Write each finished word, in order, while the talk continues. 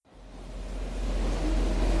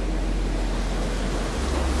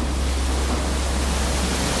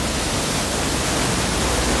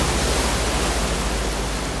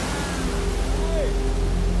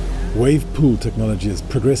Wave pool technology is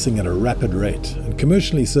progressing at a rapid rate, and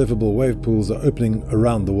commercially surfable wave pools are opening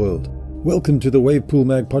around the world. Welcome to the Wave Pool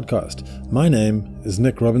Mag podcast. My name is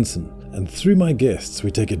Nick Robinson, and through my guests, we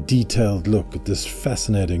take a detailed look at this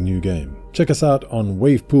fascinating new game. Check us out on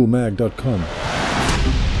wavepoolmag.com.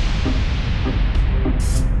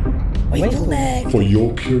 Wavepool Mag. For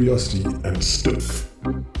your curiosity and stoke.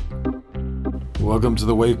 Welcome to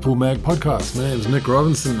the Wave Pool Mag podcast. My name is Nick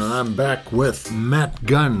Robinson, and I'm back with Matt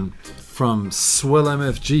Gunn from Swell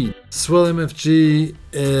MFG. Swell MFG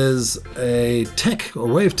is a tech or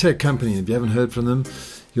wave tech company. If you haven't heard from them,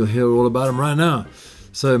 you'll hear all about them right now.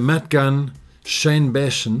 So Matt Gunn, Shane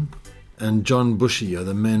Bashan, and John Bushy are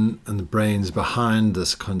the men and the brains behind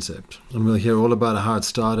this concept. And we'll hear all about how it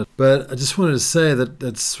started. But I just wanted to say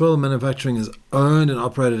that Swell Manufacturing is owned and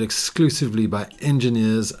operated exclusively by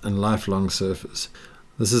engineers and lifelong surfers.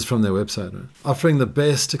 This is from their website, right? Offering the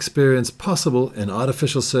best experience possible in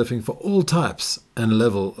artificial surfing for all types and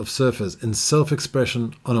level of surfers in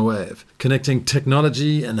self-expression on a wave. Connecting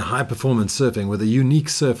technology and high-performance surfing with a unique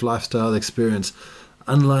surf lifestyle experience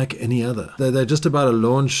unlike any other. They're just about to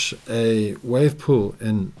launch a wave pool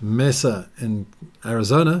in Mesa in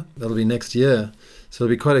Arizona. That'll be next year. So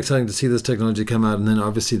it'll be quite exciting to see this technology come out, and then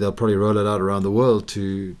obviously they'll probably roll it out around the world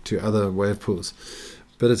to other wave pools.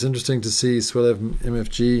 But it's interesting to see Swell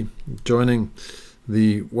MFG joining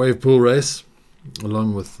the wave pool race,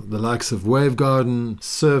 along with the likes of Wave Garden,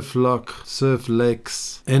 Surf Lock, Surf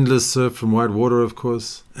Lakes, Endless Surf from Whitewater, of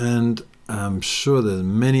course, and I'm sure there's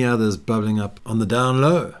many others bubbling up on the down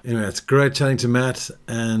low. Anyway, it's great chatting to Matt,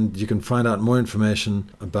 and you can find out more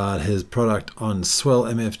information about his product on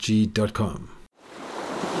swellmfg.com.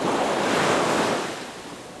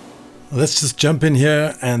 Let's just jump in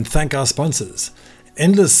here and thank our sponsors.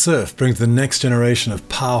 Endless Surf brings the next generation of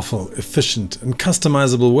powerful, efficient, and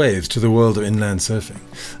customizable waves to the world of inland surfing.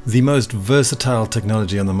 The most versatile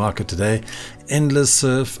technology on the market today, Endless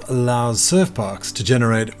Surf allows surf parks to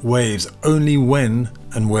generate waves only when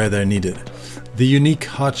and where they're needed. The unique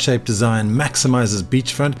heart-shaped design maximizes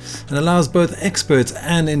beachfront and allows both experts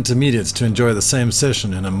and intermediates to enjoy the same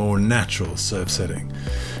session in a more natural surf setting.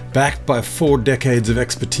 Backed by 4 decades of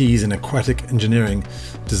expertise in aquatic engineering,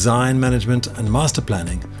 design management, and master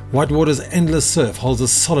planning, Whitewater's Endless Surf holds a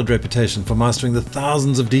solid reputation for mastering the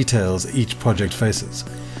thousands of details each project faces.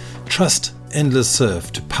 Trust Endless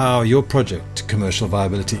Surf to power your project to commercial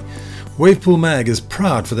viability. Wavepool Mag is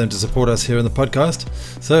proud for them to support us here in the podcast,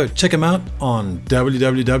 so check them out on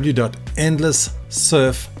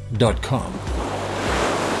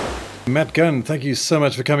www.endlesssurf.com. Matt Gunn, thank you so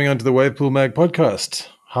much for coming on to the Wavepool Mag podcast.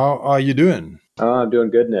 How are you doing? I'm doing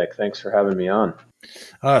good, Nick. Thanks for having me on.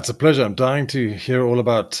 It's a pleasure. I'm dying to hear all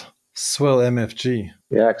about Swell MFG.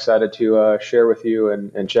 Yeah, excited to share with you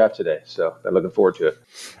and chat today. So I'm looking forward to it.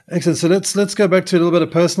 Excellent. So let's go back to a little bit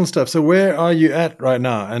of personal stuff. So where are you at right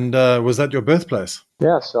now? And was that your birthplace?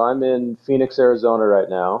 Yeah, so I'm in Phoenix, Arizona right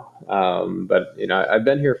now. But we've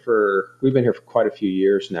been here for quite a few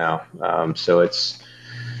years now. So it's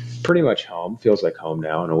pretty much home. Feels like home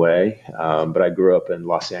now in a way. But I grew up in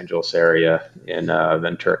Los Angeles area in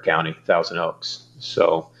Ventura County, Thousand Oaks.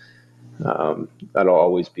 So that'll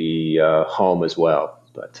always be home as well.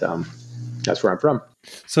 But that's where I'm from.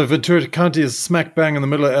 So Ventura County is smack bang in the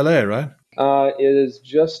middle of LA, right? It is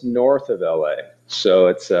just north of LA. So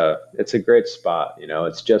it's a great spot.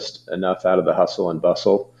 It's just enough out of the hustle and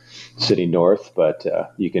bustle city north, but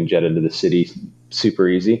you can jet into the city super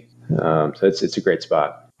easy. So it's a great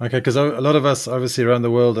spot. Okay, because a lot of us, obviously, around the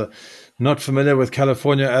world are not familiar with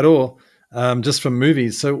California at all, just from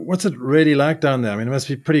movies. So what's it really like down there? I mean, it must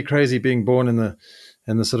be pretty crazy being born in the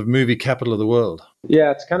sort of movie capital of the world. Yeah,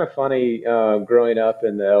 it's kind of funny growing up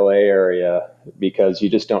in the LA area because you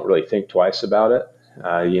just don't really think twice about it.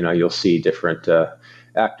 You'll see different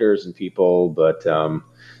actors and people, but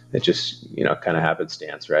it just, kind of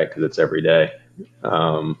happenstance, right? Because it's every day.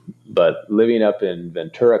 But living up in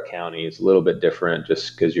Ventura County is a little bit different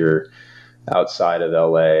just because you're outside of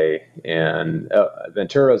LA, and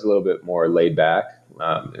Ventura is a little bit more laid back.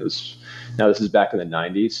 This is back in the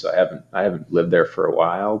 90s, so I haven't lived there for a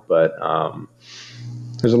while, but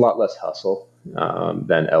there's a lot less hustle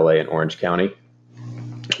than LA and Orange County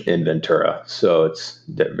in Ventura. So it's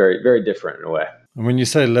very, very different in a way. And when you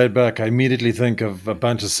say laid back, I immediately think of a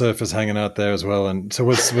bunch of surfers hanging out there as well. And so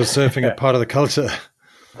was surfing a part of the culture?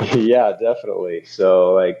 Yeah, definitely.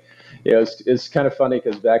 So it's kind of funny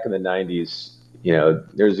because back in the 90s,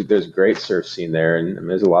 there's a great surf scene there, and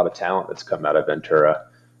there's a lot of talent that's come out of Ventura.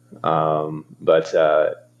 But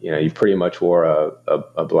you pretty much wore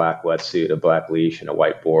a black wetsuit, a black leash, and a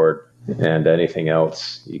white board and anything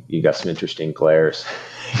else, you got some interesting glares.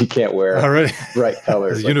 You can't wear really? bright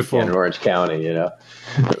colors like uniform in Orange County,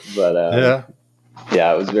 But yeah.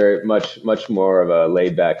 yeah, it was very much more of a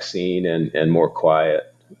laid back scene and more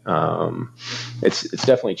quiet. It's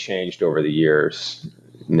definitely changed over the years.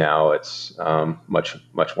 Now it's much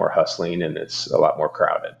more hustling, and it's a lot more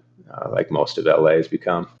crowded, like most of LA has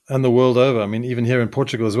become. And the world over. I mean, even here in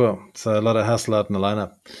Portugal as well. So a lot of hustle out in the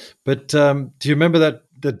lineup. But do you remember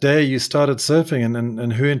the day you started surfing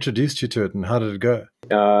and who introduced you to it and how did it go?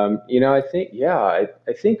 I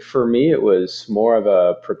think for me it was more of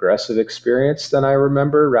a progressive experience than I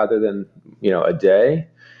remember, rather than a day.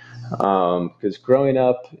 Because growing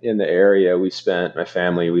up in the area, my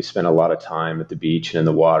family, we spent a lot of time at the beach and in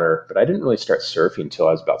the water. But I didn't really start surfing until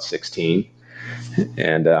I was about 16.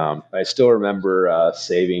 And I still remember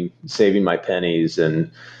saving my pennies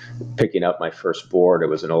and picking up my first board. It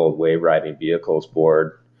was an old wave riding vehicles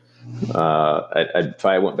board. If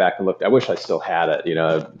I went back and looked, I wish I still had it.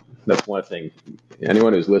 That's one thing.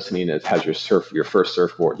 Anyone who's listening has your first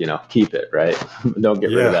surfboard. Keep it, right? Don't get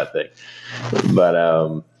rid of that thing. But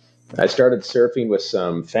I started surfing with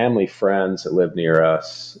some family friends that lived near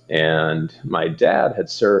us, and my dad had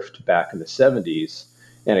surfed back in the 70s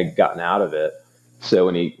and had gotten out of it. So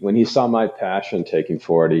when he saw my passion taking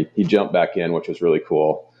forward, he jumped back in, which was really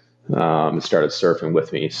cool. And started surfing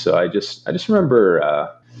with me. So I just remember,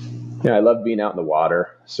 I loved being out in the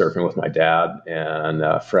water, surfing with my dad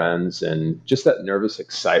and friends, and just that nervous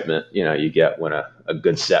excitement, you get when a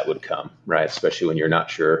good set would come, right? Especially when you're not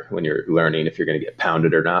sure, when you're learning if you're going to get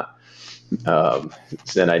pounded or not.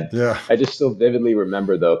 And I just still vividly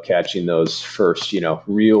remember though catching those first,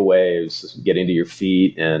 real waves, getting to your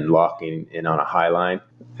feet and locking in on a high line.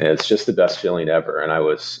 And it's just the best feeling ever. And I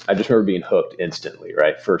just remember being hooked instantly,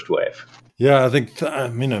 right? First wave. Yeah, I think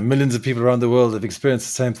millions of people around the world have experienced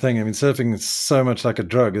the same thing. I mean, surfing is so much like a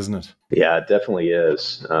drug, isn't it? Yeah, it definitely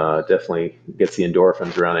is. Definitely gets the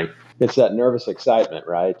endorphins running. It's that nervous excitement,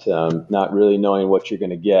 right? Not really knowing what you're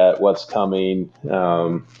going to get, what's coming.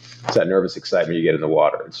 It's that nervous excitement you get in the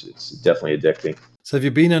water. It's definitely addicting. So, have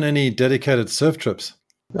you been on any dedicated surf trips?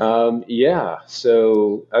 Yeah.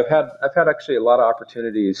 So I've had actually a lot of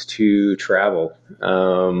opportunities to travel,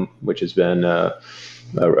 which has been a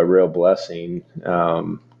real blessing.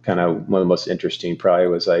 Kind of one of the most interesting probably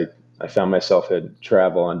was I found myself had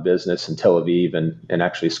travel on business in Tel Aviv and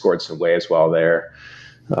actually scored some waves while there.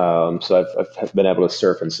 So I've been able to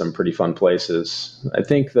surf in some pretty fun places. I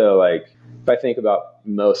think though, like if I think about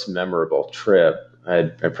most memorable trip,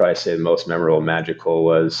 I'd probably say the most memorable magical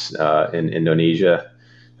was in Indonesia.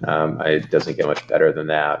 It doesn't get much better than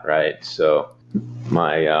that, right? So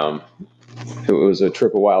it was a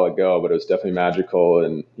trip a while ago, but it was definitely magical.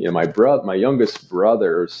 And my youngest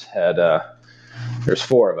brothers had there's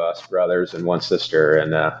four of us brothers and one sister,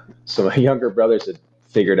 and so my younger brothers had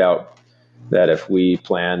figured out that if we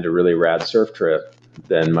planned a really rad surf trip,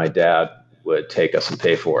 then my dad would take us and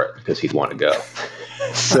pay for it because he'd want to go.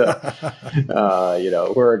 So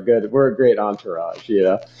we're a great entourage,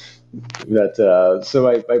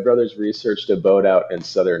 so my brothers researched a boat out in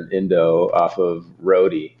southern Indo off of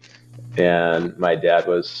Rodi, and my dad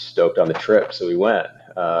was stoked on the trip, so we went.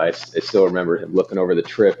 I still remember him looking over the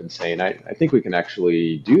trip and saying, I think we can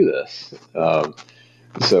actually do this.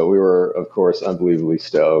 So we were, of course, unbelievably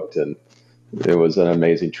stoked, and it was an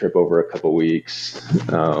amazing trip over a couple weeks,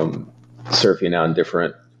 surfing on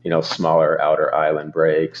different, smaller outer island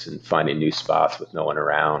breaks and finding new spots with no one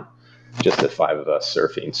around. Just the five of us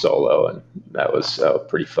surfing solo, and that was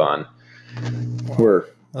pretty fun.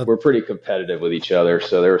 We're pretty competitive with each other,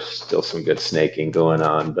 so there was still some good snaking going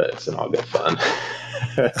on, but it's all good fun.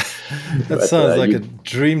 That sounds like a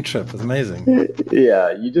dream trip. It's amazing.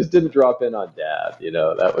 Yeah, you just didn't drop in on Dad.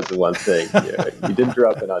 That was the one thing. You didn't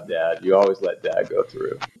drop in on Dad. You always let Dad go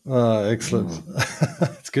through. Oh, excellent.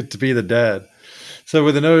 It's good to be the dad. So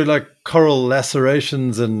were there no coral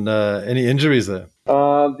lacerations and any injuries there?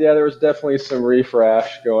 Yeah, there was definitely some reef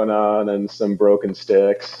rash going on and some broken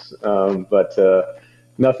sticks, but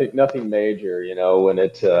nothing major. When I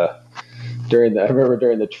remember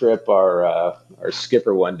during the trip, our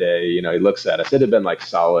skipper one day, he looks at us. It had been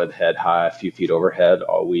solid head high, a few feet overhead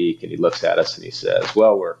all week, and he looks at us and he says,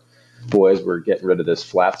 "Well, we're getting rid of this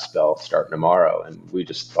flat spell starting tomorrow," and we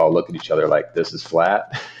just all look at each other like, "This is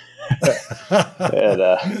flat."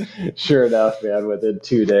 And sure enough, man, within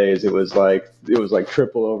 2 days, it was like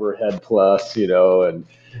triple overhead plus, and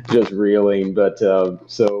just reeling. But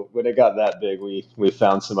so when it got that big, we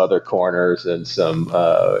found some other corners and some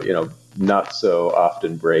not so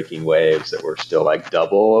often breaking waves that were still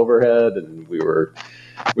double overhead, and we were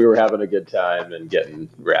we were having a good time and getting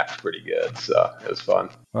wrapped pretty good. So it was fun.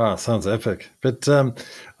 Wow, sounds epic. But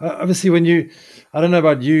obviously, I don't know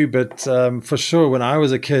about you, but for sure, when I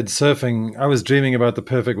was a kid surfing, I was dreaming about the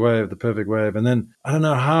perfect wave, the perfect wave. And then I don't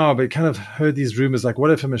know how, but kind of heard these rumors like,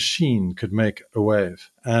 what if a machine could make a wave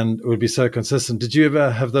and it would be so consistent? Did you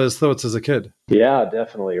ever have those thoughts as a kid? Yeah,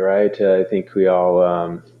 definitely. Right. I think we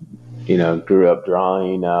all, grew up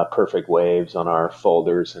drawing perfect waves on our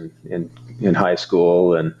folders in high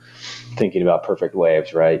school and thinking about perfect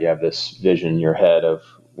waves, right? You have this vision in your head of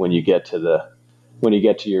when you get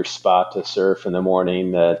to your spot to surf in the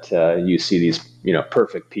morning that you see these,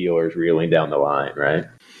 perfect peelers reeling down the line, right?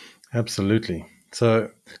 Absolutely. So,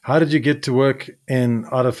 how did you get to work in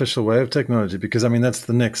artificial wave technology? Because I mean, that's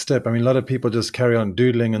the next step. I mean, a lot of people just carry on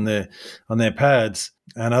doodling on their pads,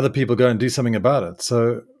 and other people go and do something about it.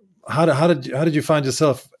 So, how did you find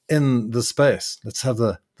yourself in the space? Let's have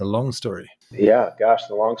the long story. Yeah, gosh,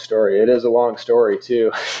 the long story. It is a long story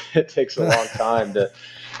too. It takes a long time to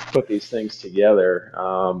put these things together,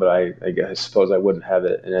 but I suppose I wouldn't have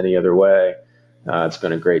it in any other way. It's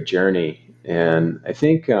been a great journey, and I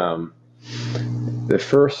think the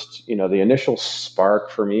first, the initial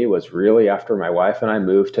spark for me was really after my wife and I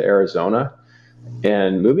moved to Arizona.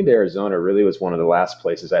 And moving to Arizona really was one of the last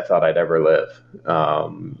places I thought I'd ever live,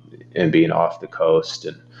 and being off the coast.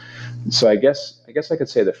 And so I guess I could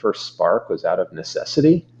say the first spark was out of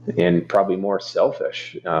necessity and probably more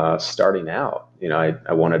selfish. Starting out,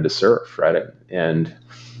 I wanted to surf, right? And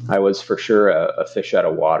I was for sure a fish out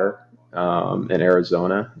of water in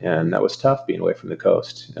Arizona, and that was tough being away from the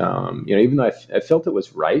coast. Even though I felt it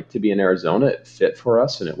was right to be in Arizona, it fit for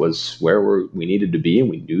us, and it was where we needed to be, and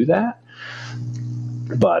we knew that.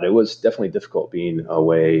 But it was definitely difficult being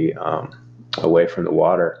away from the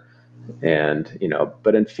water. And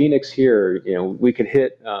but in Phoenix here, we could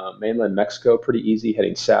hit mainland Mexico pretty easy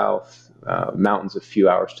heading south. Mountains a few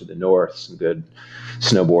hours to the north, some good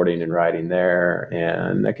snowboarding and riding there,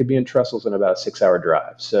 and that could be in Trestles in about a 6 hour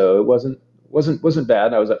drive. So it wasn't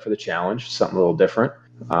bad. I was up for the challenge, something a little different.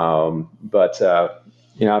 But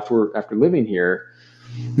after living here,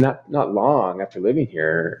 not long after living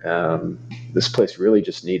here, this place really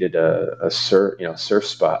just needed a surf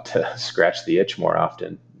spot to scratch the itch more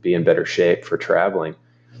often, be in better shape for traveling.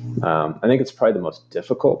 I think it's probably the most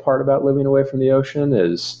difficult part about living away from the ocean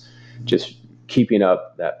is just keeping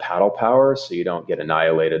up that paddle power so you don't get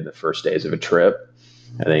annihilated the first days of a trip.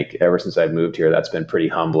 I think ever since I've moved here, that's been pretty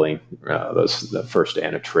humbling. The first day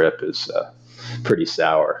on a trip is pretty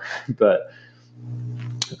sour, but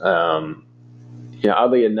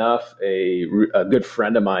oddly enough, a good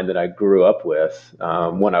friend of mine that I grew up with,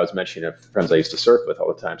 one I was mentioning, friends I used to surf with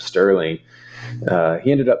all the time, Sterling,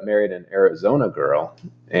 he ended up married an Arizona girl,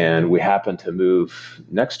 and we happened to move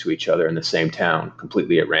next to each other in the same town,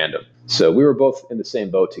 completely at random. So we were both in the same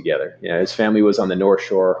boat together. His family was on the North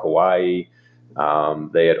Shore, Hawaii.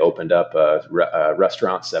 They had opened up a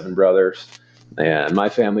restaurant, Seven Brothers. And my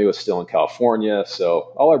family was still in California,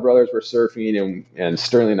 so all our brothers were surfing, and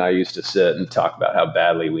Sterling and I used to sit and talk about how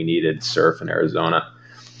badly we needed surf in Arizona.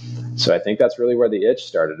 So I think that's really where the itch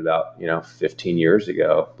started about, 15 years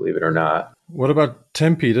ago, believe it or not. What about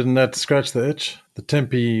Tempe? Didn't that scratch the itch? The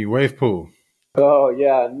Tempe wave pool. Oh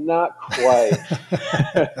yeah, not quite.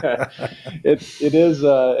 It is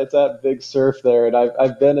it's that big surf there, and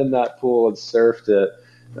I've been in that pool and surfed it.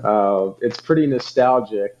 It's pretty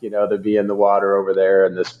nostalgic, to be in the water over there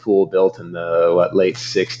in this pool built in the late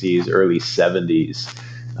 '60s, early '70s.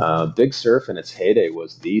 Big Surf in its heyday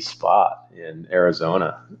was the spot in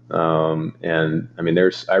Arizona, and I mean,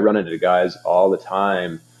 I run into guys all the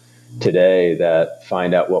time today that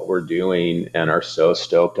find out what we're doing and are so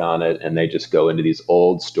stoked on it, and they just go into these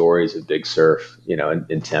old stories of Big Surf,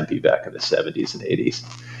 in Tempe back in the '70s and '80s.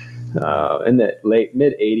 In the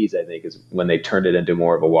mid '80s, I think, is when they turned it into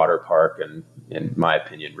more of a water park, and, in my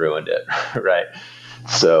opinion, ruined it. Right.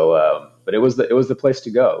 So, but it was the place to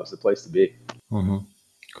go. It was the place to be. Mm-hmm.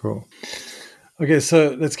 Cool. Okay,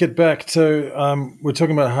 so let's get back to we're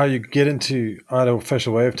talking about how you get into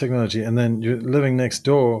artificial wave technology, and then you're living next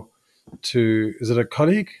door to, is it a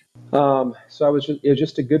colleague? So it was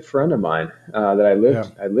just a good friend of mine that I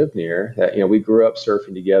lived near. That we grew up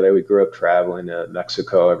surfing together. We grew up traveling to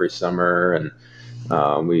Mexico every summer, and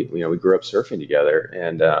we grew up surfing together.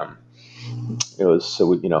 And it was so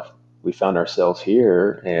we found ourselves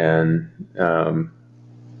here, and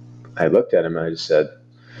I looked at him and I just said,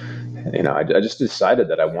 I just decided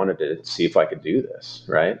that I wanted to see if I could do this.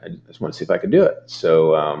 Right, I just want to see if I could do it.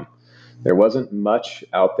 So there wasn't much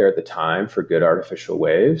out there at the time for good artificial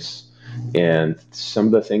waves. And some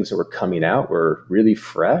of the things that were coming out were really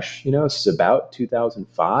fresh. This is about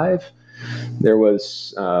 2005. There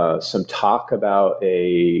was some talk about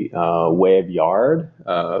a wave yard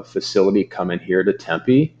facility coming here to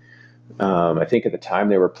Tempe. I think at the time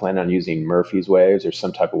they were planning on using Murphy's waves or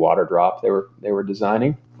some type of water drop they were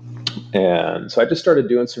designing. And so I just started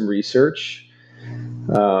doing some research.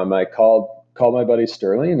 I called my buddy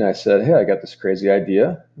Sterling and I said, "Hey, I got this crazy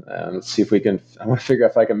idea. Let's see if I want to figure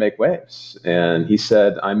out if I can make waves." And he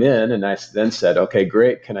said, "I'm in." And I then said, "Okay,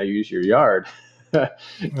 great. Can I use your yard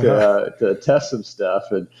to test some stuff?"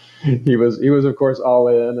 And he was of course all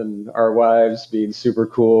in, and our wives, being super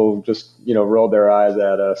cool, just rolled their eyes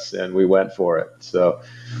at us, and we went for it. So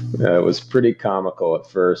it was pretty comical at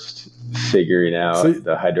first, figuring out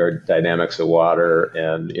the hydrodynamics of water,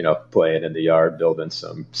 and playing in the yard, building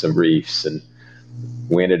some reefs, and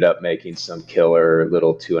we ended up making some killer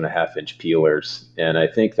little 2.5-inch peelers. And I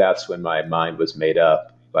think that's when my mind was made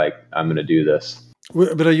up, like, I'm going to do this.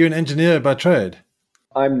 But are you an engineer by trade?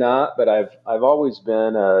 I'm not, but I've always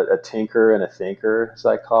been a tinker and a thinker, as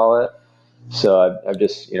I call it. So I've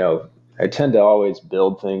just, I tend to always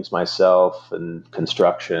build things myself, and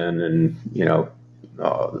construction, and,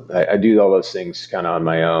 I do all those things kind of on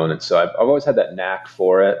my own. And so I've always had that knack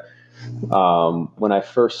for it. When I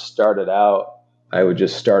first started out, I would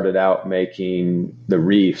just started out making the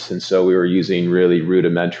reefs. And so we were using really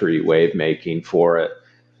rudimentary wave making for it.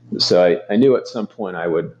 So I knew at some point I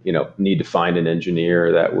would, need to find an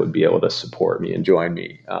engineer that would be able to support me and join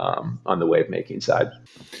me on the wave making side.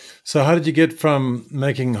 So how did you get from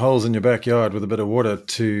making holes in your backyard with a bit of water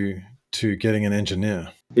to getting an engineer?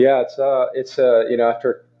 Yeah, it's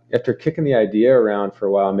after kicking the idea around for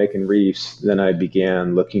a while, making reefs, then I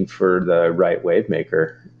began looking for the right wave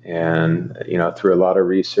maker. And, through a lot of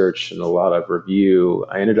research and a lot of review,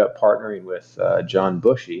 I ended up partnering with John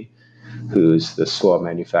Bushy, who's the swell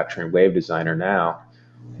manufacturing wave designer now.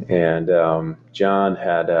 And John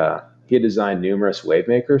he had designed numerous wave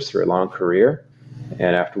makers through a long career.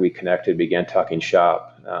 And after we connected, began talking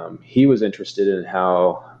shop, he was interested in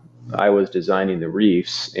how I was designing the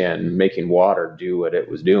reefs and making water do what it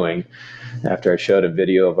was doing. After I showed a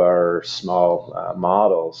video of our small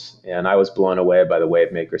models, and I was blown away by the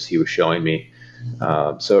wave makers he was showing me.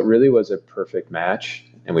 So it really was a perfect match,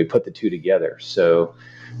 and we put the two together. So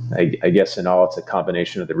I guess in all, it's a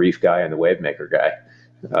combination of the reef guy and the wave maker guy.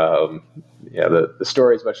 The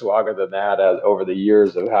story is much longer than that over the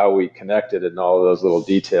years of how we connected and all of those little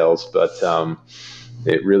details. But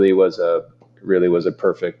it really was a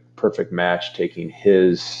perfect match, taking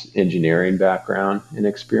his engineering background and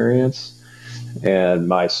experience and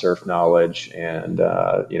my surf knowledge, and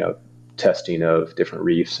testing of different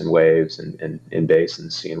reefs and waves and in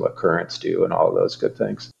basins, seeing what currents do and all of those good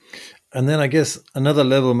things. And then I guess another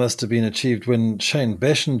level must have been achieved when Shane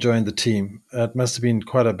Beschen joined the team. It must have been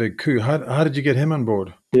quite a big coup. How did you get him on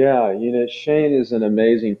board? Yeah, Shane is an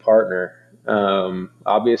amazing partner.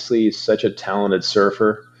 Obviously, he's such a talented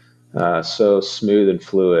surfer, so smooth and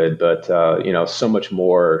fluid, but so much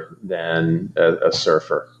more than a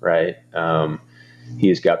surfer, right?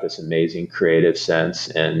 He's got this amazing creative sense,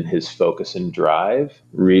 and his focus and drive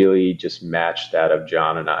really just matched that of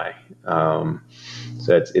John and I.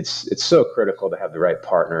 So it's so critical to have the right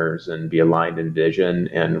partners and be aligned in vision.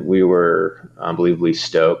 And we were unbelievably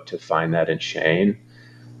stoked to find that in Shane.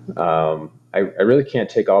 I really can't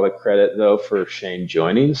take all the credit though for Shane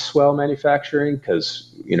joining Swell Manufacturing,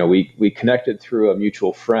 because we connected through a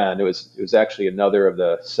mutual friend. It was actually another of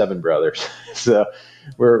the Seven brothers. So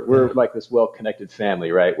we're like this well-connected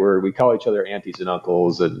family, right? We call each other aunties and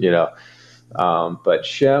uncles, and but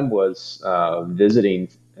Shem was visiting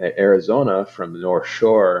Arizona from the North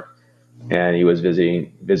Shore, and he was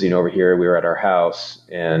visiting over here. We were at our house,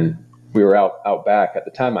 and we were out back. At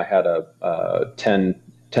the time, I had a 10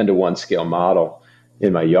 to 1 scale model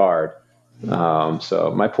in my yard.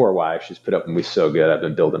 So my poor wife, she's put up with me so good. I've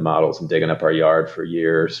been building models and digging up our yard for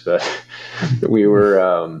years, but we were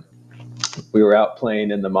out playing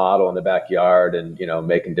in the model in the backyard, and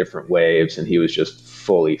making different waves, and he was just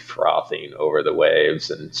fully frothing over the waves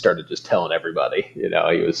and started just telling everybody. He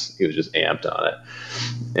was just amped on it.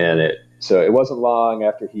 And so it wasn't long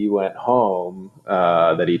after he went home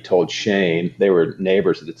that he told Shane. They were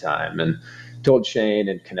neighbors at the time, and told Shane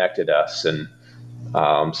and connected us. And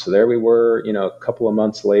so there we were, a couple of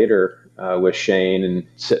months later with Shane, and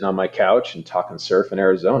sitting on my couch and talking surf in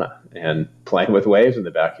Arizona and playing with waves in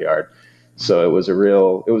the backyard. So it was a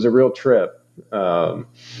real trip.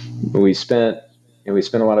 We spent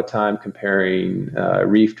a lot of time comparing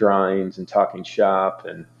reef drawings and talking shop,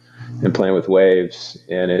 and and playing with waves.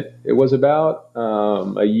 And it was about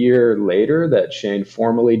a year later that Shane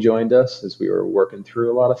formally joined us as we were working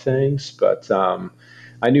through a lot of things. But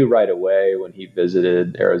I knew right away when he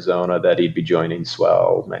visited Arizona that he'd be joining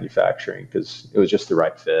Swell Manufacturing because it was just the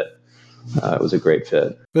right fit. It was a great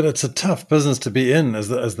fit. But it's a tough business to be in as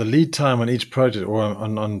the lead time on each project or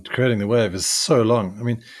on creating the wave is so long. I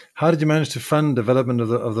mean, how did you manage to fund development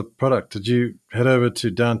of the product? Did you head over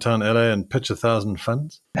to downtown LA and pitch 1,000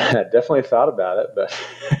 funds? Definitely thought about it, but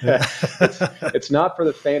it's not for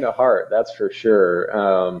the faint of heart, that's for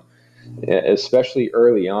sure. Especially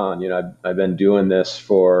early on, I've been doing this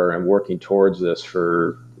and working towards this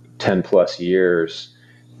for 10 plus years.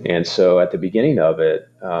 And so at the beginning of it,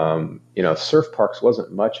 surf parks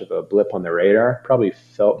wasn't much of a blip on the radar. Probably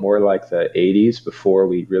felt more like the 80s before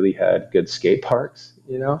we really had good skate parks,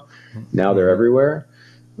 Now they're everywhere.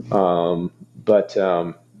 We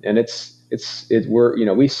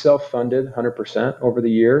self-funded 100% over the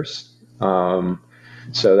years.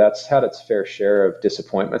 So that's had its fair share of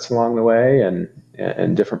disappointments along the way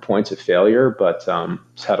and different points of failure, but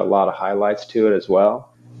it's had a lot of highlights to it as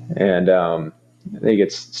well. And I think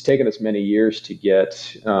it's taken us many years to get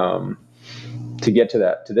to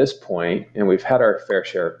this point, and we've had our fair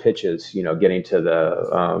share of pitches, getting to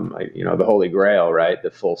the holy grail, right? The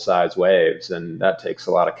full size waves, and that takes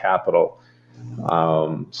a lot of capital.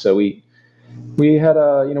 So we had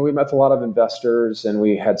we met a lot of investors, and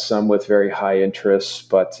we had some with very high interests,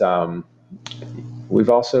 but we've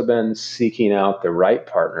also been seeking out the right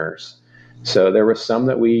partners. So there were some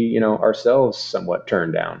that we, ourselves somewhat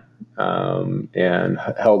turned down and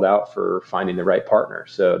held out for finding the right partner.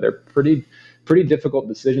 So they're pretty difficult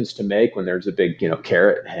decisions to make when there's a big,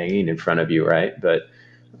 carrot hanging in front of you, right? But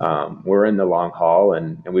we're in the long haul,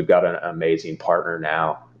 and we've got an amazing partner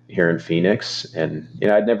now here in Phoenix. And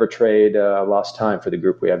I'd never trade lost time for the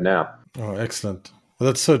group we have now. Oh, excellent. Well,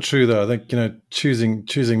 that's so true, though. I think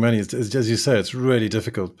choosing money is, as you say, it's really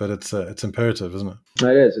difficult, but it's imperative, isn't it?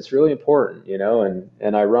 It is. It's really important,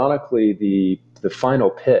 and ironically, the final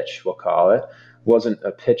pitch, we'll call it, wasn't a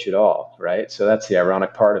pitch at all, right? So that's the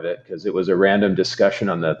ironic part of it, because it was a random discussion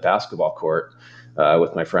on the basketball court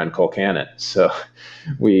with my friend Cole Cannon. So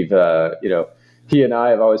we've, he and I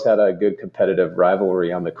have always had a good competitive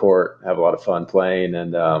rivalry on the court, have a lot of fun playing,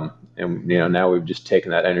 and now we've just taken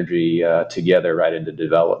that energy together right into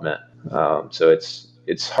development. So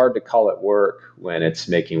it's hard to call it work when it's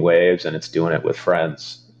making waves and it's doing it with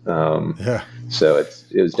friends. So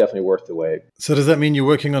it was definitely worth the wait. So does that mean you're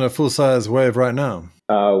working on a full-size wave right now?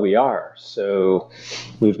 We are. So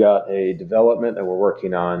we've got a development that we're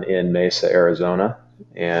working on in Mesa, Arizona,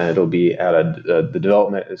 and it'll be at the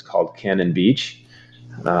development is called Cannon Beach,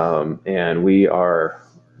 and we are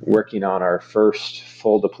working on our first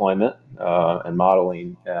full deployment and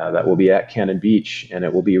modeling that will be at Cannon Beach, and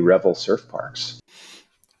it will be Revel Surf Parks.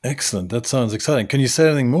 Excellent. That sounds exciting. Can you say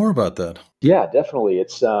anything more about that? Yeah, definitely.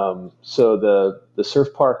 It's so the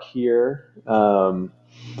surf park here.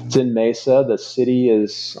 It's in Mesa. The city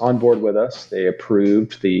is on board with us. They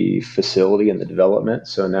approved the facility and the development.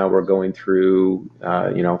 So now we're going through,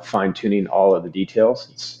 fine tuning all of the details.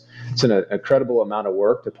 It's an incredible amount of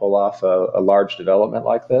work to pull off a large development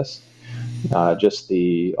like this. Just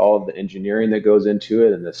all of the engineering that goes into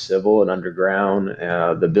it, and the civil and underground,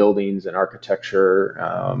 the buildings and architecture,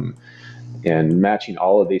 and matching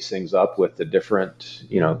all of these things up with the different,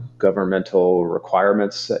 governmental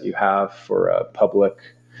requirements that you have for a public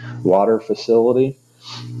water facility.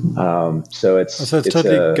 So it's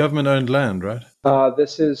totally government-owned land, right?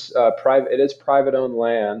 This is private. It is private-owned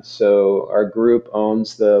land. So our group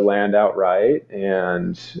owns the land outright,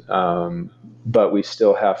 and but we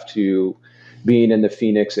still have to. Being in the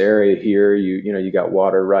Phoenix area here, you got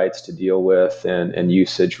water rights to deal with, and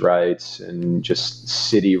usage rights, and just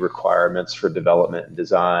city requirements for development and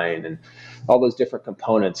design, and all those different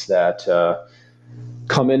components that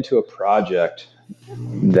come into a project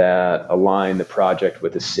that align the project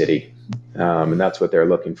with the city, and that's what they're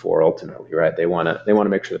looking for ultimately, right? They want to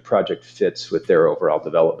make sure the project fits with their overall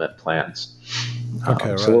development plans.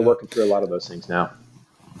 Okay, right. So we're working through a lot of those things now.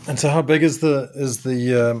 And so, how big is the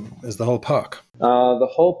whole park? The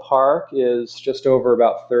whole park is just over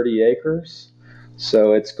about 30 acres.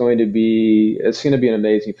 So it's going to be an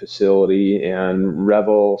amazing facility, and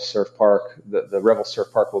Revel Surf Park, the Revel Surf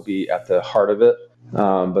Park will be at the heart of it.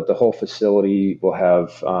 But the whole facility will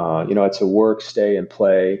have, it's a work, stay, and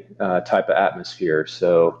play type of atmosphere.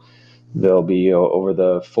 So there'll be over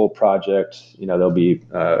the full project, there'll be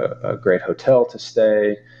a great hotel to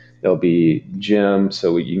stay. There'll be gym,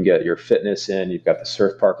 so you can get your fitness in. You've got the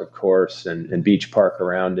surf park, of course, and beach park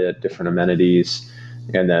around it, different amenities.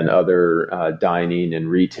 and then other dining and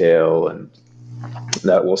retail and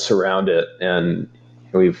that will surround it. And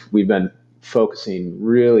we've been focusing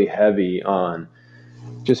really heavy on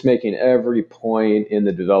just making every point in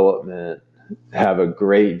the development have a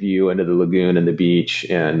great view into the lagoon and the beach,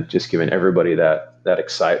 and just giving everybody that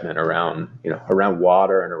excitement around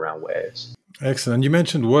water and around waves. Excellent. You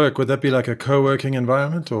mentioned work. Would that be like a co-working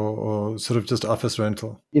environment or sort of just office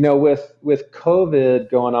rental? With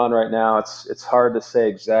COVID going on right now, it's hard to say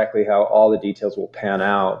exactly how all the details will pan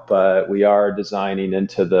out, but we are designing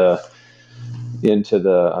into the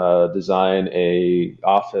design a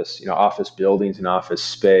office buildings and office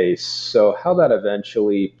space. So how that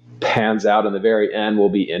eventually pans out in the very end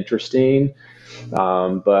will be interesting.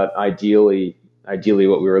 But ideally,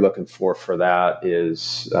 what we were looking for that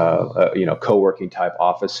is co-working type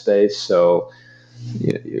office space. So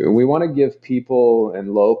we want to give people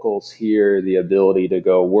and locals here the ability to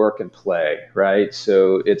go work and play, right?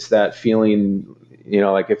 So it's that feeling,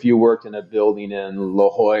 like if you worked in a building in La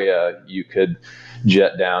Jolla, you could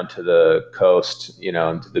jet down to the coast,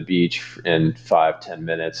 to the beach in 5-10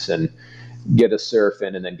 minutes and get a surf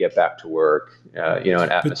in and then get back to work, an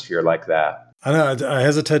atmosphere like that. I know, I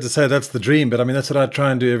hesitate to say that's the dream, but I mean, that's what I try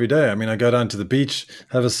and do every day. I mean, I go down to the beach,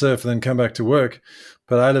 have a surf, and then come back to work.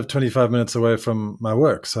 But I live 25 minutes away from my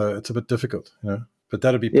work, so it's a bit difficult, But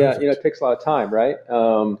that'd be perfect. Yeah, it takes a lot of time, right?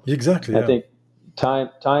 Exactly. I think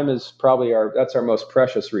time is probably that's our most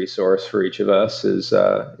precious resource for each of us is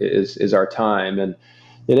our time, and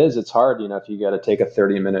it's hard, if you got to take a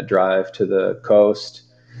 30-minute drive to the coast.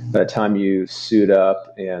 By the time you suit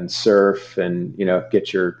up and surf and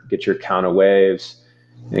get your count of waves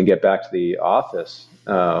and get back to the office,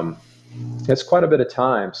 it's quite a bit of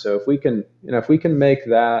time. So if we can make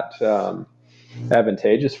that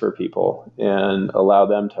advantageous for people and allow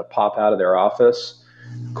them to pop out of their office.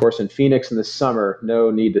 Of course, in Phoenix in the summer,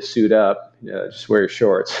 no need to suit up. Just wear your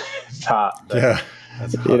shorts. It's hot. But, yeah.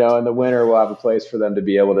 In the winter, we'll have a place for them to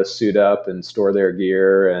be able to suit up and store their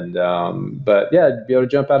gear. And be able to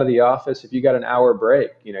jump out of the office. If you got an hour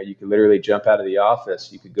break, you could literally jump out of the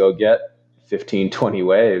office. You could go get 15, 20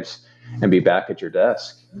 waves and be back at your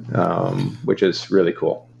desk, which is really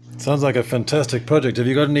cool. Sounds like a fantastic project. Have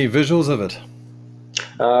you got any visuals of it?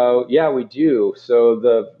 Yeah, we do. So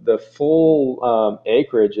the full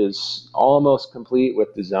acreage is almost complete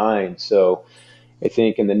with design. So I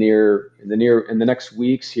think in the next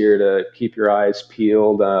weeks here, to keep your eyes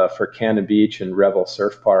peeled for Cannon Beach and Revel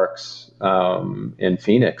Surf Parks in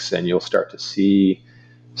Phoenix, and you'll start to see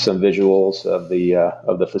some visuals of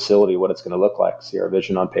the facility, what it's going to look like. See our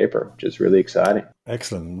vision on paper, which is really exciting.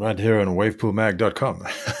 Excellent. Right here on wavepoolmag.com.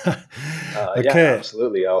 Okay. Yeah,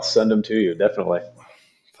 absolutely. I'll send them to you. Definitely.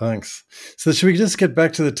 Thanks. So should we just get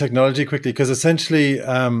back to the technology quickly? Because essentially,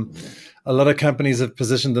 a lot of companies have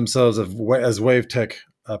positioned themselves as wave tech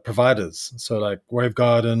providers. So like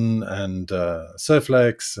Wavegarden and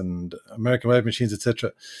Surflex and American Wave Machines,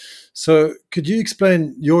 etc. So could you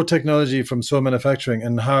explain your technology from Swell Manufacturing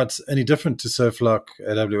and how it's any different to SurfLock,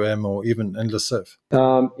 AWM, or even Endless Surf?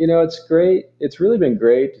 It's great. It's really been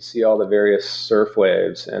great to see all the various surf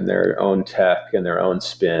waves and their own tech and their own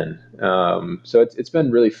spin. So it's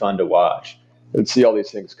been really fun to watch and see all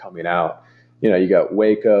these things coming out. You got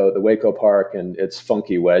Waco, the Waco Park, and its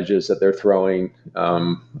funky wedges that they're throwing.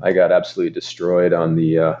 I got absolutely destroyed on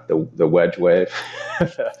the wedge wave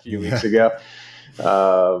a few weeks ago.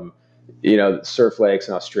 Surf Lakes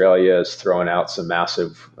in Australia is throwing out some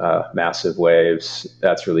massive waves.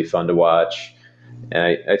 That's really fun to watch.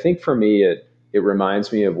 And I think for me, it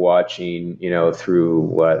reminds me of watching,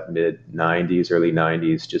 through mid 90s, early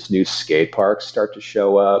 90s, just new skate parks start to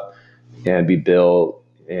show up and be built,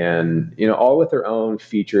 and, all with their own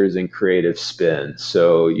features and creative spin.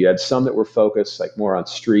 So you had some that were focused like more on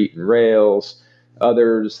street and rails,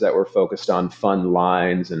 others that were focused on fun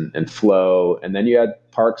lines and flow. And then you had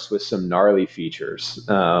parks with some gnarly features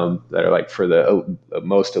that are like for the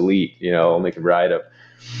most elite, only can ride them.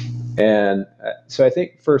 And so I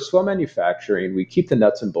think for Swell Manufacturing, we keep the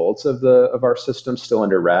nuts and bolts of our system still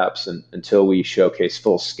under wraps until we showcase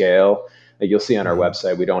full scale. You'll see on our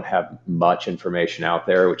website, we don't have much information out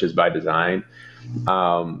there, which is by design.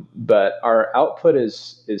 But our output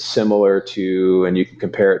is similar to, and you can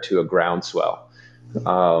compare it to a groundswell.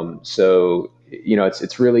 So,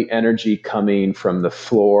 it's really energy coming from the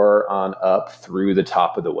floor on up through the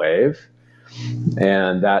top of the wave.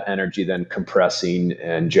 And that energy then compressing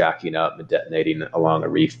and jacking up and detonating along a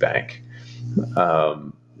reef bank.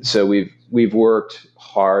 So we've worked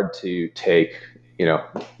hard to take,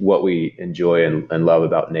 what we enjoy and love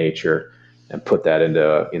about nature and put that into,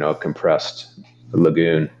 a compressed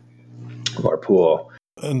lagoon or pool.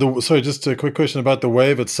 And sorry, just a quick question about the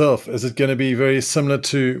wave itself. Is it going to be very similar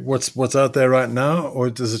to what's out there right now, or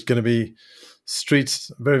is it going to be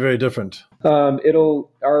streets very, very different?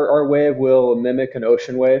 Our wave will mimic an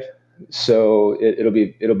ocean wave, so it'll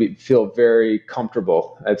be feel very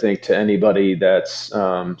comfortable, I think, to anybody that's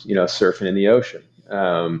surfing in the ocean.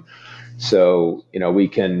 So we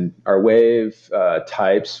can our wave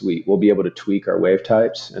types. We'll be able to tweak our wave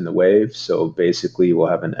types in the wave. So basically, we'll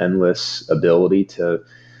have an endless ability to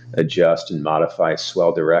adjust and modify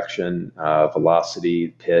swell direction, velocity,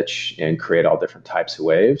 pitch, and create all different types of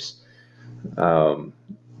waves. Um,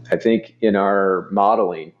 I think in our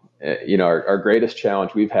modeling, our greatest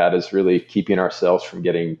challenge we've had is really keeping ourselves from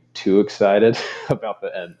getting too excited about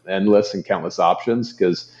the endless and countless options.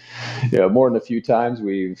 Because, more than a few times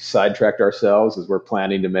we've sidetracked ourselves as we're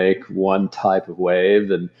planning to make one type of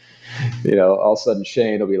wave, and all of a sudden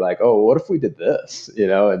Shane will be like, "Oh, what if we did this?"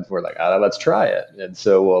 And we're like, "Let's try it." And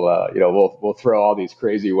so we'll throw all these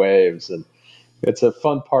crazy waves, and it's a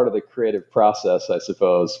fun part of the creative process, I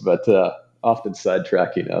suppose, but often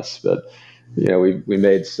sidetracking us. But we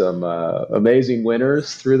made some amazing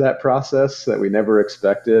winners through that process that we never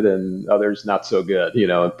expected, and others not so good,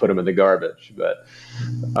 and put them in the garbage. But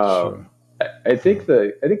Sure. I think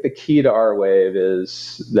the key to our wave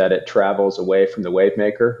is that it travels away from the wave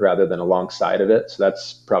maker rather than alongside of it. So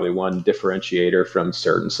that's probably one differentiator from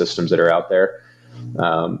certain systems that are out there.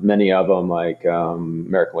 Many of them, like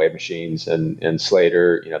American Wave Machines and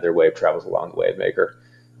Slater, their wave travels along the wave maker.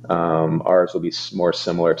 Ours will be more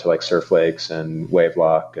similar to like Surf Lakes and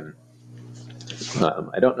Wavelock, and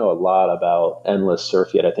I don't know a lot about Endless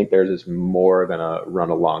Surf yet. I think theirs is more going to run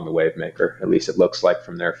along the wave maker. At least it looks like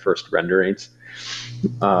from their first renderings.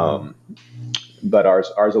 Um, but ours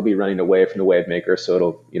will be running away from the wave maker,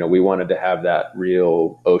 so we wanted to have that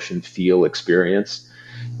real ocean feel experience.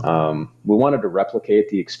 We wanted to replicate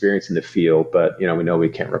the experience in the field, but we know we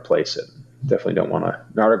can't replace it. Definitely don't want to.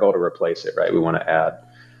 Not our goal to replace it, right? We want to add.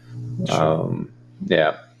 Sure.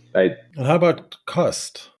 Yeah. And how about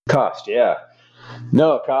cost? Cost, yeah.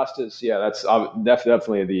 No, cost is, yeah, that's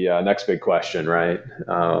definitely the next big question, right?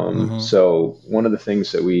 Hmm. So one of the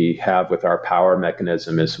things that we have with our power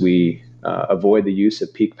mechanism is we avoid the use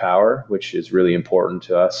of peak power, which is really important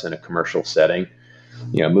to us in a commercial setting.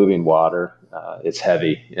 Moving water, it's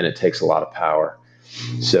heavy and it takes a lot of power.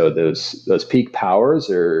 So those peak powers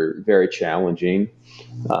are very challenging,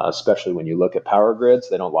 especially when you look at power grids.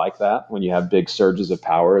 They don't like that. When you have big surges of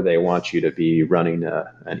power, they want you to be running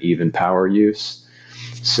an even power use.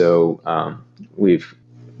 So we've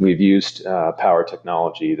used power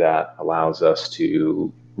technology that allows us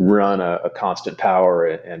to run a constant power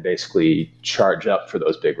and basically charge up for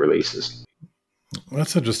those big releases.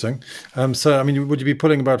 That's interesting. So, I mean, would you be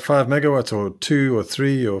pulling about 5 megawatts, or 2 or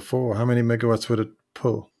 3 or 4? How many megawatts would it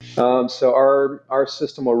pull? So our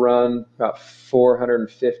system will run about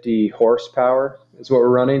 450 horsepower is what we're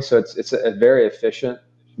running. So it's a very efficient.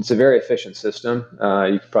 It's a very efficient system.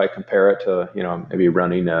 You could probably compare it to maybe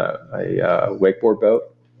running a wakeboard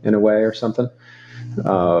boat in a way or something.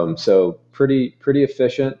 So pretty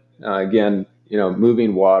efficient. Again,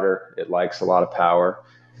 moving water, it likes a lot of power.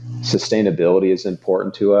 Sustainability is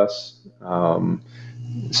important to us.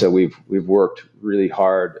 So we've worked really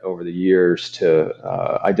hard over the years to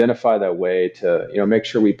identify that way to make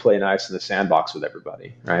sure we play nice in the sandbox with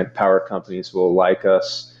everybody. Right, power companies will like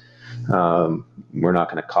us. We're not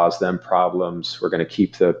going to cause them problems. We're going to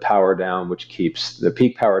keep the power down, which keeps the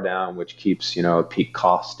peak power down, which keeps peak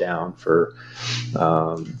costs down for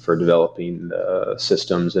developing the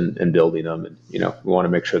systems and building them. And we want to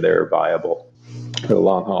make sure they're viable for the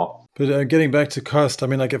long haul. But getting back to cost, I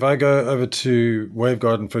mean, like if I go over to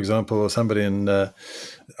Wavegarden, for example, or somebody, and I'm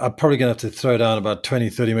probably going to have to throw down about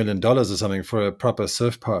 $20-30 million or something for a proper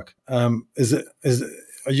surf park.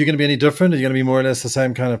 Are you going to be any different? Are you going to be more or less the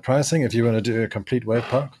same kind of pricing if you want to do a complete wave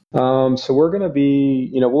park? So we're going to be,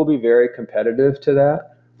 we'll be very competitive to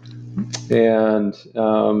that. And,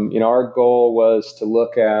 our goal was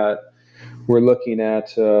to we're looking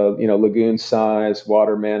at, lagoon size,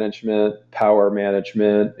 water management, power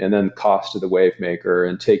management, and then cost of the wave maker,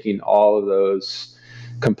 and taking all of those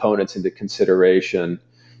components into consideration.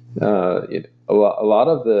 A lot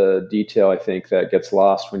of the detail, I think, that gets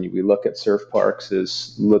lost when we look at surf parks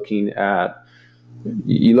is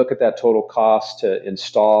you look at that total cost to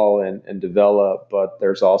install and develop, but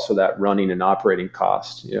there's also that running and operating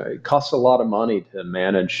cost. It costs a lot of money to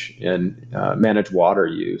manage and manage water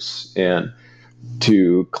use and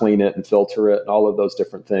to clean it and filter it and all of those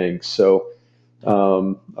different things. So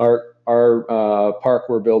our park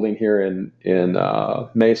we're building here in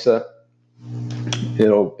Mesa,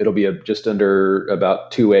 It'll be just under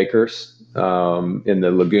about 2 acres in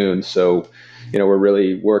the lagoon. So, we're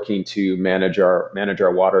really working to manage our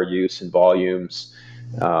water use and volumes,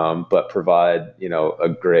 but provide a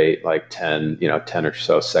great like 10 or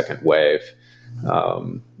so second wave.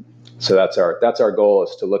 So that's our goal,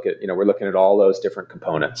 is to look at we're looking at all those different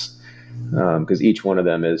components, because each one of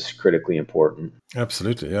them is critically important.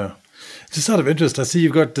 Absolutely, yeah. Just out of interest, I see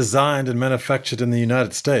you've got designed and manufactured in the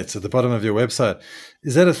United States at the bottom of your website.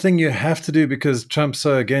 Is that a thing you have to do because Trump's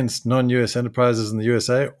so against non-US enterprises in the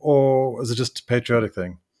USA, or is it just a patriotic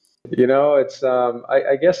thing? It's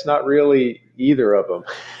I guess not really either of them.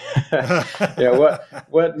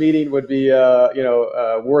 What meeting would be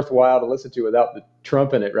worthwhile to listen to without the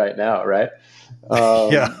Trump in it right now, right?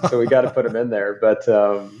 Yeah. So we got to put him in there, but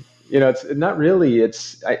it's not really.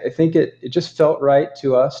 I think it just felt right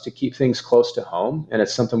to us to keep things close to home, and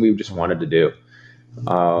it's something we just wanted to do.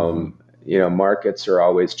 Markets are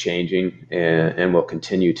always changing, and will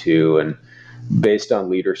continue to, and based on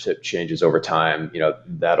leadership changes over time,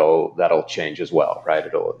 that'll change as well, right?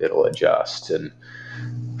 It'll adjust. And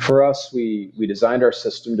for us, we designed our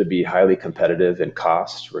system to be highly competitive in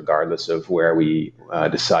cost, regardless of where we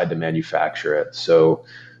decide to manufacture it. So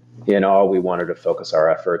in all, we wanted to focus our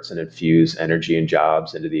efforts and infuse energy and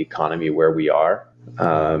jobs into the economy where we are,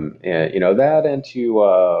 and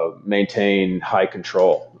to maintain high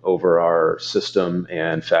control over our system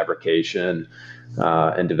and fabrication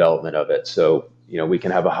and development of it. So, we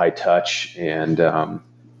can have a high touch and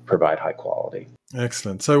provide high quality.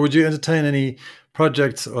 Excellent. So would you entertain any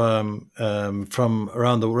projects from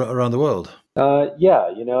around the world?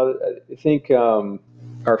 Yeah, I think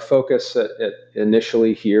our focus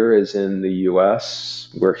initially here is in the U.S.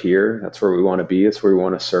 We're here. That's where we want to be. It's where we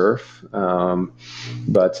want to serve.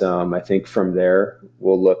 But I think from there,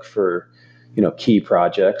 we'll look for key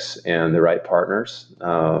projects and the right partners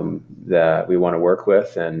that we want to work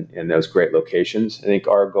with, and in those great locations. I think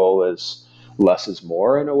our goal is less is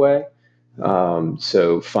more in a way.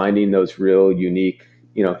 So finding those real unique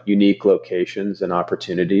locations and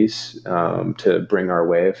opportunities to bring our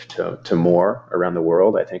wave to more around the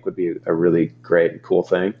world, I think would be a really great and cool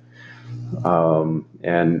thing.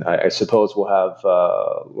 And I suppose we'll have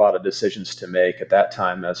a lot of decisions to make at that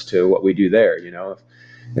time as to what we do there.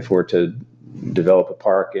 If we're to develop a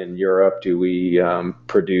park in Europe, do we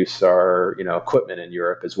produce our equipment in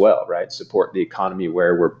Europe as well, right? Support the economy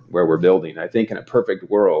where we're building. I think in a perfect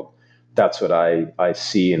world, that's what I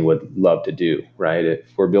see and would love to do, right?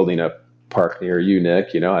 If we're building a park near you,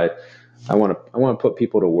 Nick, I want to put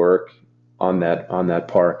people to work on that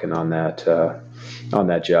park and on that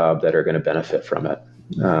job that are going to benefit from it.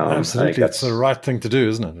 Absolutely, it's the right thing to do,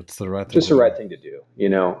 isn't it? It's the right thing. Just the right thing to do,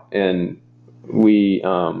 and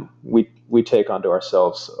we take onto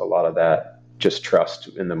ourselves a lot of that just trust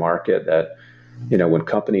in the market that when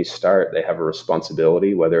companies start, they have a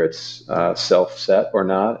responsibility, whether it's self-set or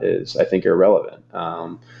not is, I think, irrelevant.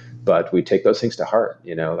 But we take those things to heart.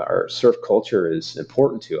 Our surf culture is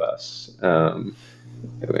important to us, and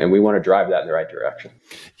we want to drive that in the right direction.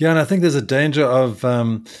 Yeah, and I think there's a danger of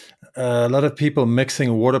a lot of people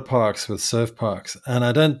mixing water parks with surf parks, and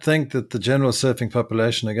I don't think that the general surfing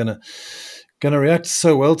population are going to react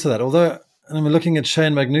so well to that. Although, I'm looking at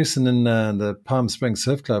Shane Magnuson in the Palm Springs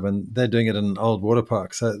Surf Club, and they're doing it in an old water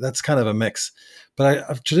park, so that's kind of a mix. But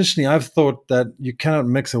I've thought that you cannot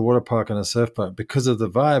mix a water park and a surf park because of the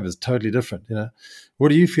vibe is totally different. What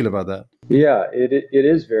do you feel about that? Yeah, it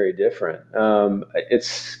is very different.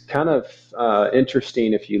 It's kind of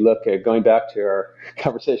interesting if you look at going back to our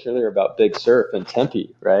conversation earlier about Big Surf in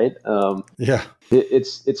Tempe, right? Yeah,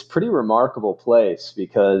 it's pretty remarkable place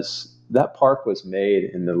because that park was made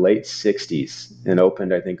in the late 60s and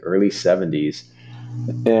opened, I think, early 70s.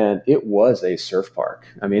 And it was a surf park.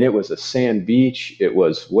 I mean, it was a sand beach. It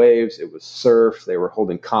was waves. It was surf. They were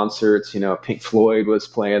holding concerts. Pink Floyd was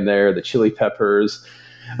playing there, the Chili Peppers.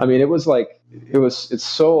 I mean, it's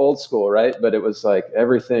so old school, right? But it was like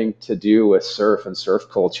everything to do with surf and surf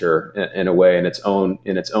culture in a way, in its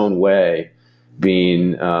own way,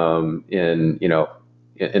 being in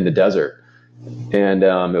the desert. And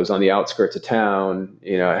it was on the outskirts of town.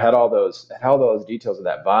 It had all those details of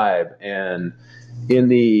that vibe. And in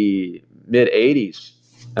the mid 80s,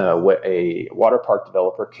 a water park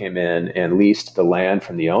developer came in and leased the land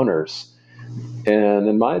from the owners. And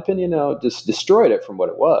in my opinion, now just destroyed it from what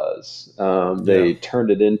it was. They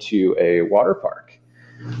turned it into a water park.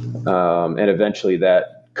 And eventually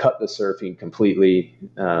that cut the surfing completely.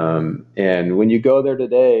 And when you go there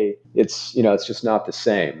today, it's just not the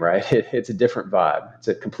same, right? It's a different vibe. It's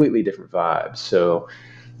a completely different vibe. So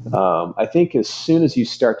I think as soon as you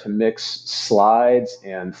start to mix slides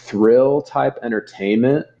and thrill type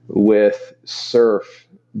entertainment with surf,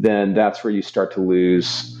 then that's where you start to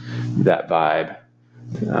lose that vibe.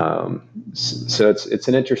 So it's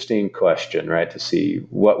an interesting question, right? To see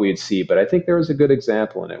what we'd see, but I think there was a good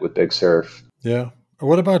example in it with Big Surf. Yeah.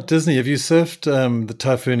 What about Disney? Have you surfed the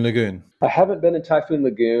Typhoon Lagoon? I haven't been in Typhoon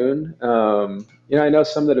Lagoon. I know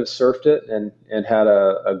some that have surfed it and had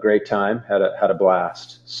a great time, had a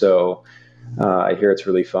blast. So I hear it's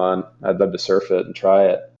really fun. I'd love to surf it and try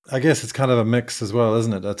it. I guess it's kind of a mix as well,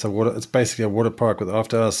 isn't it? It's basically a water park with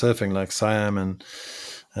after-hour surfing, like Siam and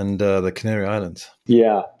the Canary Islands.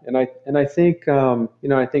 Yeah, and I think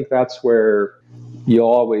I think that's where you'll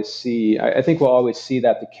always see. I think we'll always see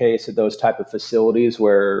that the case at those type of facilities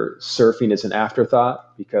where surfing is an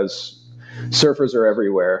afterthought because surfers are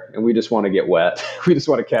everywhere, and we just want to get wet. We just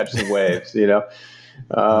want to catch some waves,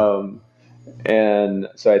 And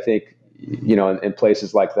so I think in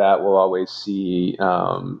places like that, we'll always see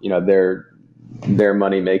their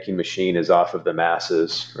money making machine is off of the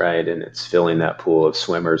masses, right? And it's filling that pool of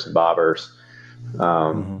swimmers and bobbers.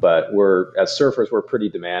 But as surfers, we're pretty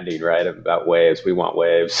demanding, right, about waves. We want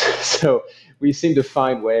waves. So we seem to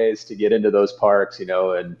find ways to get into those parks,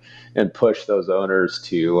 and push those owners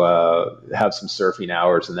to have some surfing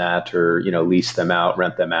hours in that, or, lease them out,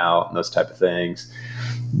 rent them out, and those type of things.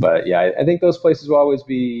 But yeah, I think those places there'll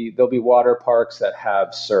be water parks that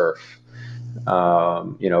have surf,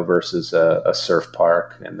 versus a surf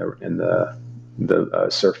park and the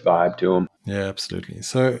surf vibe to them. Yeah, absolutely.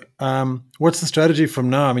 So what's the strategy from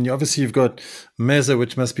now? I mean, obviously you've got Mesa,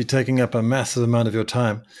 which must be taking up a massive amount of your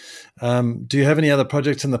time. Do you have any other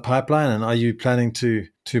projects in the pipeline, and are you planning to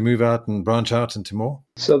move out and branch out into more?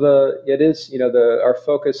 So our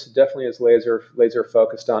focus definitely is laser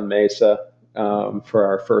focused on Mesa for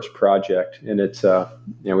our first project, and it's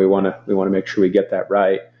we want to make sure we get that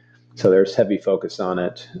right. So there's heavy focus on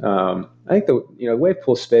it. I think the wave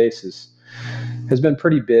pool space has been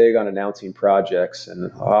pretty big on announcing projects,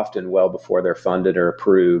 and often well before they're funded or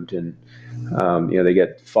approved. And they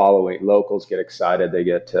get following. Locals get excited.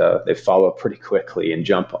 They follow pretty quickly and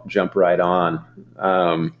jump right on.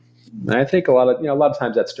 And I think a lot of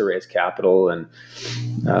times that's to raise capital, and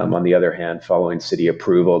on the other hand, following city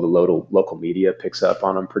approval, the local media picks up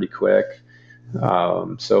on them pretty quick.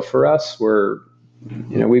 So for us,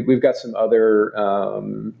 we've got some other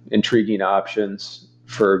intriguing options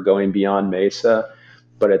for going beyond Mesa,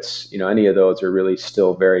 but it's any of those are really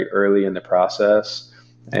still very early in the process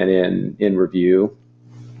and in review.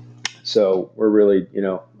 So we're really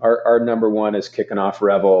our number one is kicking off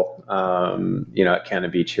Revel at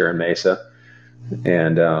Cannon Beach here in Mesa,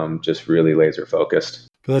 and just really laser focused.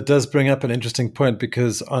 But that does bring up an interesting point,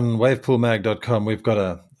 because on wavepoolmag.com we've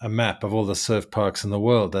got a map of all the surf parks in the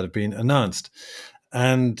world that have been announced.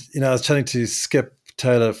 And I was chatting to Skip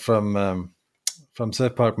Taylor from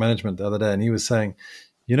Surf Park Management the other day, and he was saying,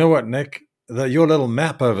 you know what, Nick, your little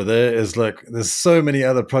map over there is like, there's so many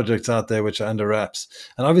other projects out there which are under wraps,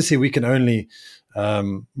 and obviously we can only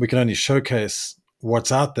showcase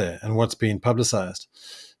what's out there and what's being publicized.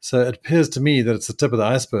 So it appears to me that it's the tip of the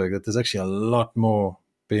iceberg, that there's actually a lot more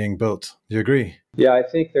being built. Do you agree? Yeah, I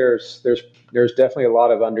think there's definitely a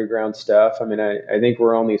lot of underground stuff. I mean, I think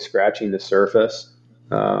we're only scratching the surface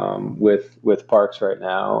with parks right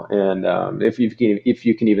now, and if you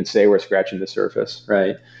can even say we're scratching the surface,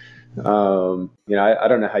 right? I don't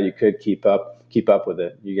know how you could keep up with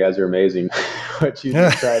it. You guys are amazing. But you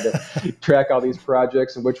just try to track all these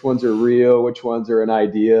projects and which ones are real, which ones are an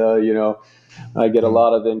idea. I get a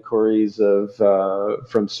lot of inquiries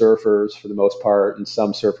from surfers for the most part, and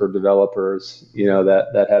some surfer developers,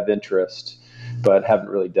 that have interest, but haven't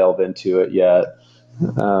really delved into it yet.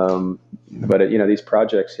 But these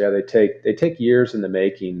projects, they take years in the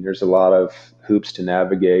making. There's a lot of hoops to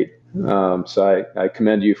navigate. So I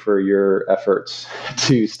commend you for your efforts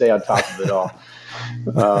to stay on top of it all.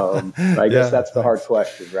 I guess that's the hard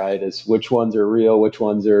question, right? Is which ones are real, which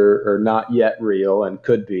ones are not yet real and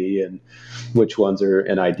could be, and which ones are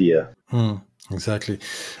an idea. Exactly.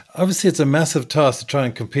 Obviously, it's a massive task to try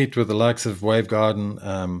and compete with the likes of Wave Garden,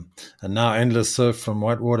 and now Endless Surf from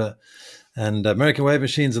Whitewater, and American Wave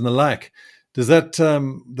Machines and the like. Does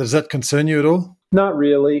that concern you at all? Not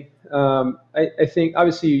really. I think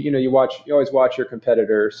obviously, you always watch your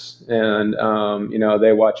competitors, and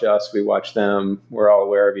they watch us, we watch them. We're all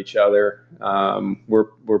aware of each other.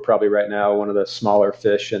 We're probably right now one of the smaller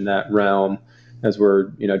fish in that realm, as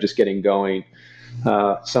we're just getting going.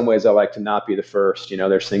 Some ways I like to not be the first.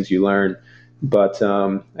 There's things you learn. But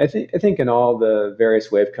I think in all the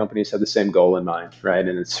various wave companies have the same goal in mind, right?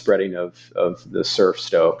 And it's spreading of the surf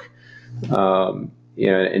stoke.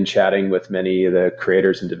 In chatting with many of the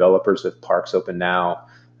creators and developers of Parks Open Now,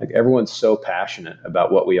 like everyone's so passionate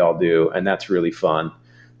about what we all do, and that's really fun.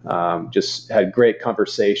 Just had great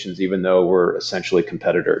conversations, even though we're essentially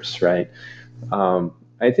competitors, right?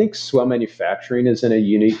 I think swell manufacturing is in a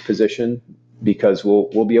unique position because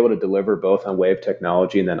we'll be able to deliver both on wave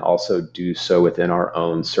technology and then also do so within our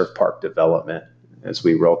own surf park development as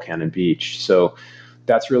we roll Cannon Beach. So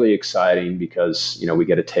that's really exciting because we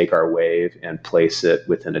get to take our wave and place it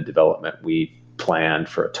within a development we planned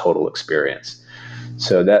for a total experience.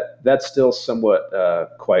 So that's still somewhat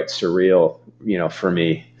quite surreal, for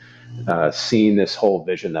me. Seeing this whole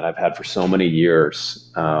vision that I've had for so many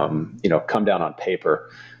years, come down on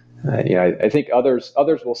paper. I think others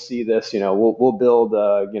will see this. We'll build,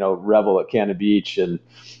 Revel at Cannon Beach, and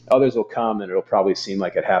others will come, and it'll probably seem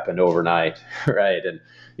like it happened overnight, right? And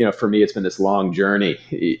for me, it's been this long journey,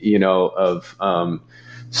 of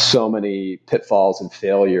so many pitfalls and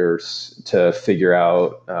failures to figure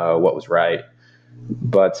out what was right.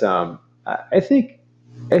 But I think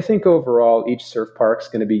overall, each surf park is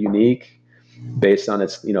going to be unique based on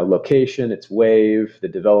its location, its wave, the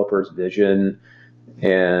developer's vision.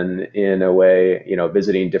 And in a way,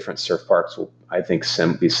 visiting different surf parks will, I think,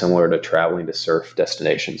 be similar to traveling to surf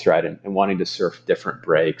destinations, right? And wanting to surf different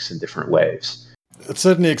breaks and different waves. It's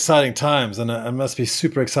certainly exciting times, and it must be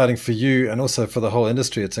super exciting for you and also for the whole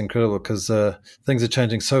industry. It's incredible because things are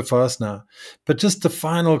changing so fast now. But just the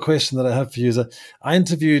final question that I have for you is I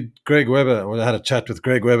interviewed Greg Webber, or I had a chat with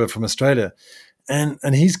Greg Webber from Australia, and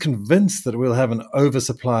he's convinced that we'll have an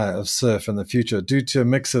oversupply of surf in the future due to a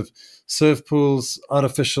mix of surf pools,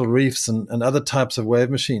 artificial reefs, and other types of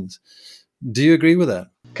wave machines. Do you agree with that?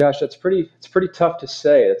 Gosh, it's pretty tough to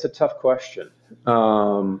say. It's a tough question.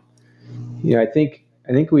 I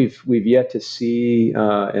think we've yet to see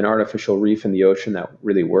an artificial reef in the ocean that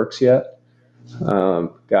really works yet.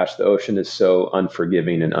 The ocean is so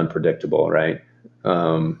unforgiving and unpredictable, right?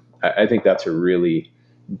 I think that's a really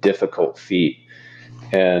difficult feat.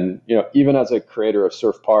 And, even as a creator of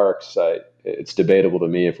surf parks, it's debatable to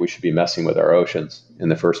me if we should be messing with our oceans in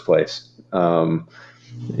the first place.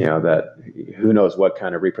 That who knows what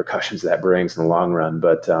kind of repercussions that brings in the long run.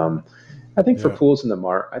 But I think for pools the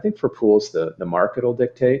market will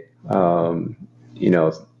dictate. I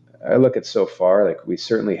look at so far, like we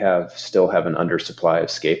certainly still have an undersupply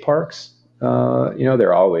of skate parks.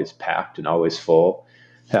 They're always packed and always full.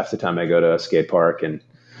 Half the time I go to a skate park and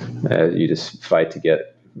you just fight to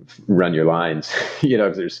run your lines,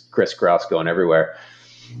 because there's crisscross going everywhere.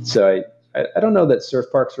 So I don't know that surf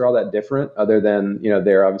parks are all that different, other than,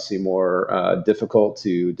 they're obviously more difficult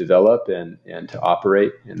to develop and to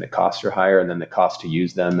operate, and the costs are higher, and then the cost to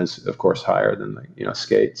use them is, of course, higher than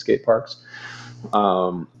skate parks.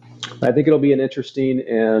 I think it'll be an interesting,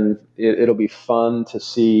 and it'll be fun to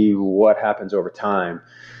see what happens over time.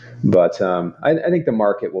 But I think the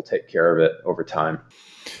market will take care of it over time.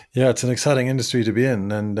 Yeah, it's an exciting industry to be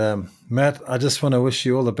in. And Matt, I just want to wish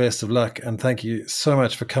you all the best of luck. And thank you so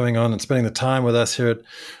much for coming on and spending the time with us here at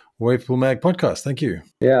Wavepool Mag Podcast. Thank you.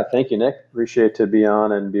 Yeah, thank you, Nick. Appreciate to be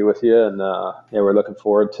on and be with you. And we're looking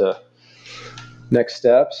forward to next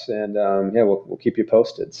steps. And we'll keep you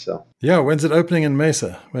posted. So yeah, when's it opening in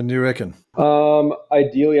Mesa? When do you reckon?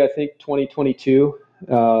 Ideally, I think 2022.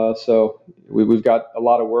 So we've got a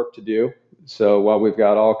lot of work to do. So while we've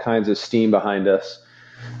got all kinds of steam behind us,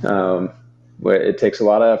 it takes a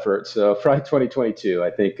lot of effort. So probably 2022,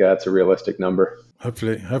 I think that's a realistic number.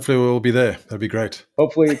 Hopefully we'll be there. That'd be great.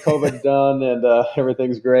 Hopefully COVID's done and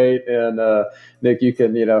everything's great. And Nick, you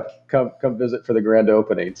can come visit for the grand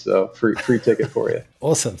opening. So free ticket for you.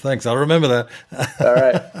 Awesome, thanks. I'll remember that. All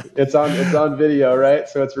right, it's on video, right?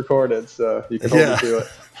 So it's recorded. So you can hold me to it.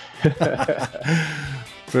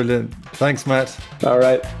 Brilliant. Thanks, Matt. All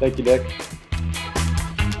right. Thank you, Nick.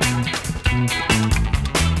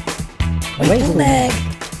 Wavepool Mag.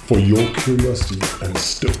 For your curiosity and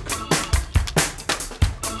stoke.